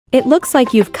It looks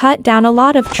like you've cut down a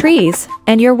lot of trees,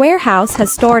 and your warehouse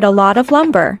has stored a lot of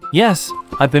lumber. Yes,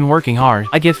 I've been working hard.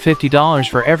 I get $50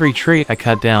 for every tree I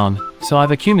cut down, so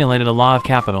I've accumulated a lot of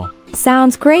capital.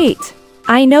 Sounds great.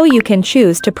 I know you can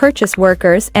choose to purchase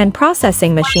workers and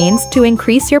processing machines to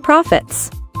increase your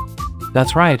profits.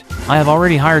 That's right, I have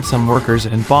already hired some workers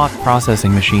and bought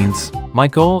processing machines. My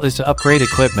goal is to upgrade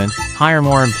equipment, hire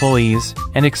more employees,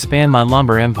 and expand my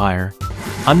lumber empire.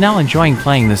 I'm now enjoying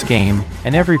playing this game,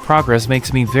 and every progress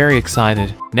makes me very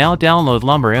excited. Now download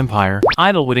Lumber Empire,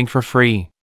 idle waiting for free.